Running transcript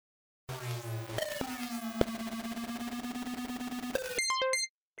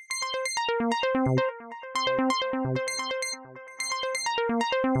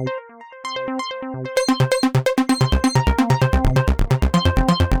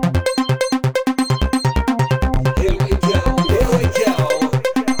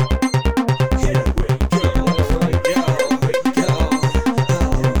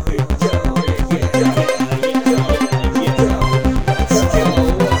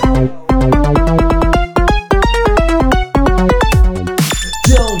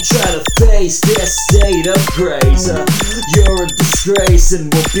Don't try to face this state of grace. You're a disgrace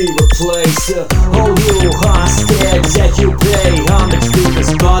and will be replaced. Hold you hostage as you pay homage to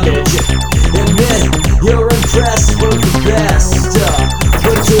this bondage. Admit you're impressed, we're the best.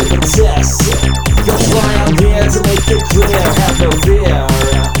 Put to the test. That's why I'm here to make it clear. Have no fear.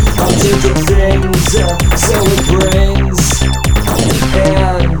 I'm taking things, so it brings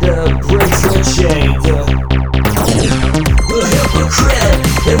and breaks the chain. A hypocrite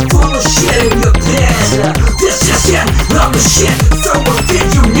and full of shit in your pants. This is it, I'm the shit. Throw a fit,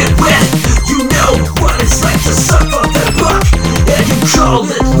 you nitwit. You know what it's like to suck off that buck, and you call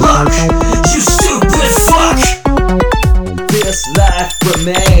it luck. You stupid fuck. This life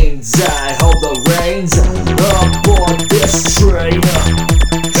remains. I hold the reins aboard this train.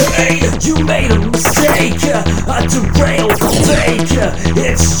 Hey, you made a mistake. I derailed the fake.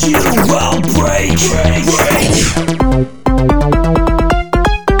 It's you, I'll break.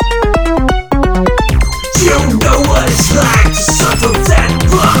 You know what it's like to suffer that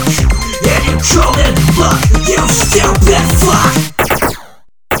buck, and you call it luck, you stupid fuck.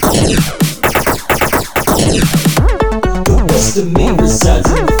 The best of me resides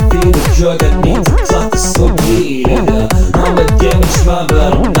in the field of drug. I need to clock the slow bleed. I'm a damaged mind,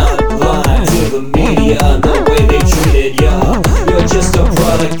 but I'm not blind to the media and the way they treated ya. You're just a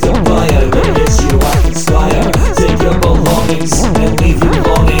product of buyer, but it's you I conspire. Take your belongings and leave you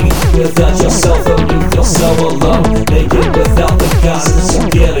longing. Without yourself, you feel so alone. Naked without the guidance, you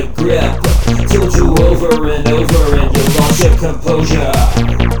get a grip. Told you over and over and you lost your composure.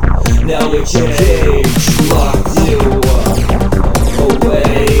 Now it's your cage, locked you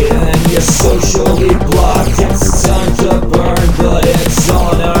away and you're socially blocked. It's time to burn, but it's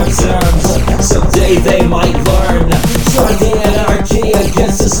on our terms. Someday they might learn. Try the anarchy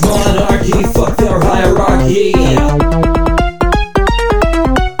against this monarchy. Fuck their hierarchy.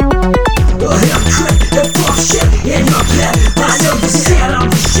 In your bed, I know the stand on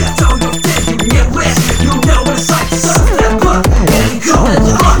the shit on your bed, you nitwit. You know what it's like to suck that buck, and you call it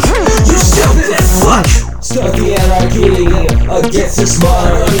luck. You stupid fuck. Start the anarchy against this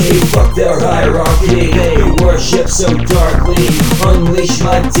monarchy. Fuck their hierarchy. They worship so darkly. Unleash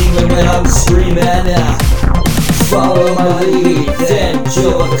my demon when I'm screaming. Follow my lead, then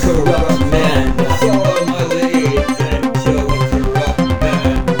kill a corrupt man. Follow my lead, then kill a corrupt man.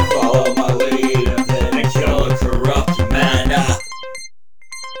 Follow my lead, then kill a corrupt man.